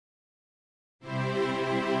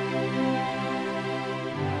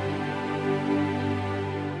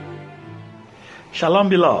Shalom,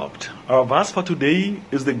 beloved. Our verse for today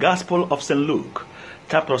is the Gospel of St. Luke,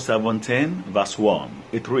 chapter 17, verse 1.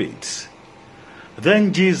 It reads,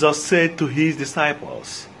 Then Jesus said to his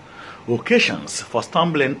disciples, Occasions for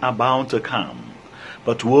stumbling are bound to come,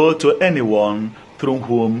 but woe to anyone through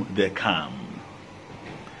whom they come.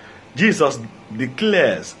 Jesus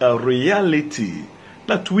declares a reality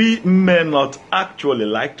that we may not actually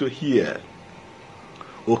like to hear.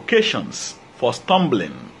 Occasions for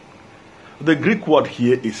stumbling. The Greek word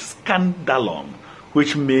here is skandalon,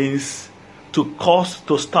 which means to cause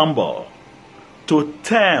to stumble, to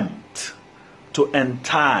tempt, to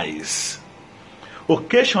entice.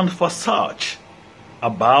 Occasions for such are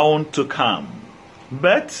bound to come,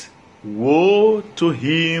 but woe to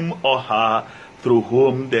him or her through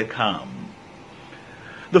whom they come.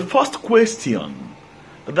 The first question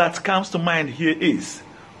that comes to mind here is,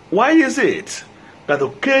 why is it that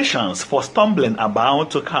occasions for stumbling are bound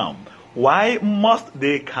to come? Why must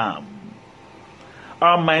they come?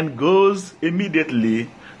 Our mind goes immediately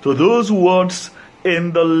to those words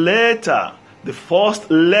in the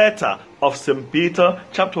first letter of St. Peter,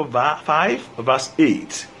 chapter 5, verse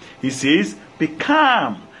 8. He says, Be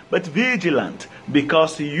calm, but vigilant,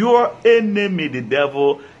 because your enemy, the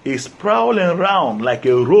devil, is prowling around like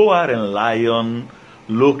a roaring lion,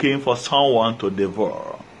 looking for someone to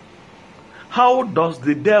devour. How does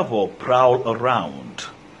the devil prowl around?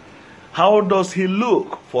 How does he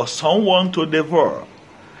look for someone to devour?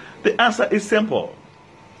 The answer is simple.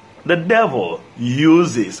 The devil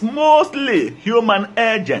uses mostly human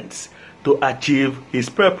agents to achieve his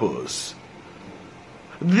purpose.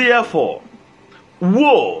 Therefore,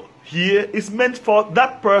 woe here is meant for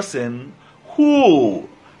that person who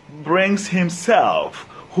brings himself,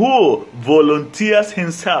 who volunteers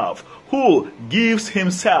himself, who gives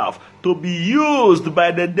himself to be used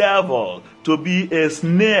by the devil to be a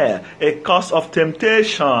snare, a cause of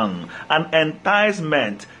temptation, an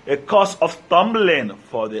enticement, a cause of stumbling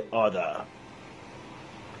for the other.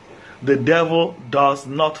 The devil does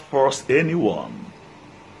not force anyone.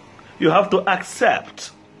 You have to accept.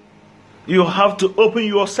 You have to open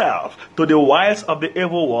yourself to the wiles of the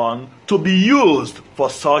evil one to be used for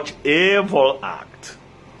such evil act.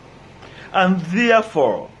 And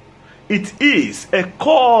therefore, it is a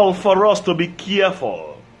call for us to be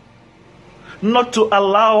careful, not to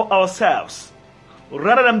allow ourselves,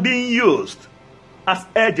 rather than being used as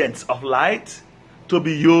agents of light, to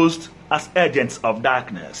be used as agents of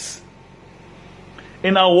darkness.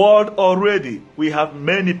 In our world already, we have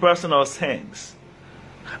many personal sins.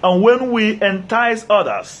 And when we entice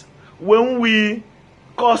others, when we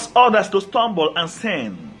cause others to stumble and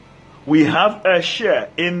sin, we have a share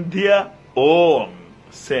in their own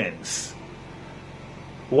sins.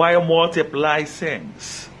 Why multiply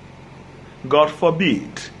sins? God forbid.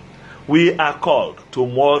 We are called to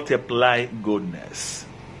multiply goodness.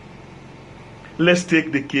 Let's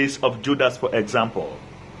take the case of Judas, for example.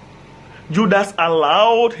 Judas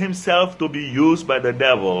allowed himself to be used by the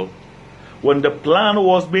devil when the plan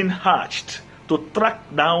was being hatched to track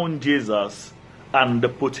down Jesus and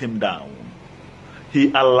put him down.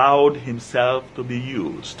 He allowed himself to be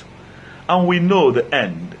used. And we know the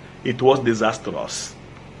end. It was disastrous.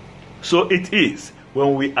 So it is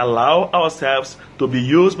when we allow ourselves to be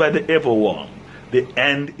used by the evil one, the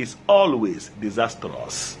end is always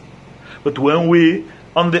disastrous. But when we,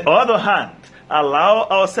 on the other hand, allow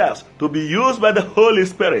ourselves to be used by the Holy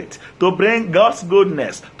Spirit to bring God's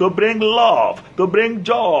goodness, to bring love, to bring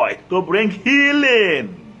joy, to bring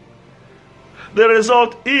healing, the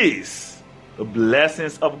result is the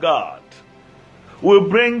blessings of God. Will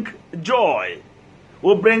bring joy,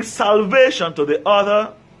 will bring salvation to the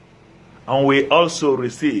other, and we also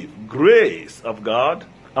receive grace of God,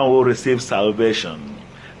 and will receive salvation.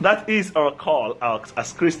 That is our call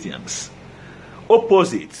as Christians.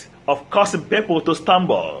 Opposite of causing people to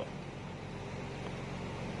stumble,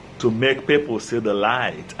 to make people see the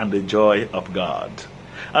light and the joy of God.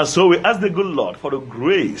 And so we ask the good Lord for the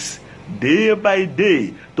grace, day by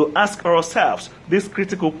day, to ask ourselves this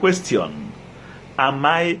critical question: am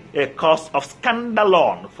I a cause of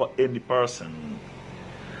scandalon for any person?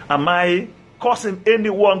 Am I causing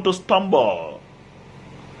anyone to stumble?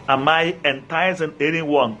 Am I enticing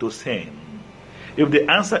anyone to sin? If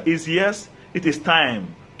the answer is yes, it is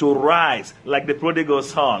time to rise like the prodigal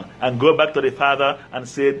son and go back to the Father and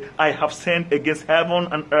say, I have sinned against heaven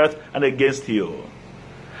and earth and against you.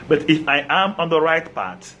 But if I am on the right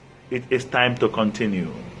path, it is time to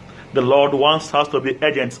continue. The Lord wants us to be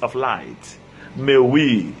agents of light. May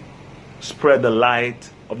we spread the light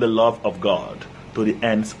of the love of God to the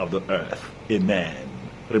ends of the earth. Amen.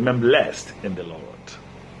 Remain blessed in the Lord.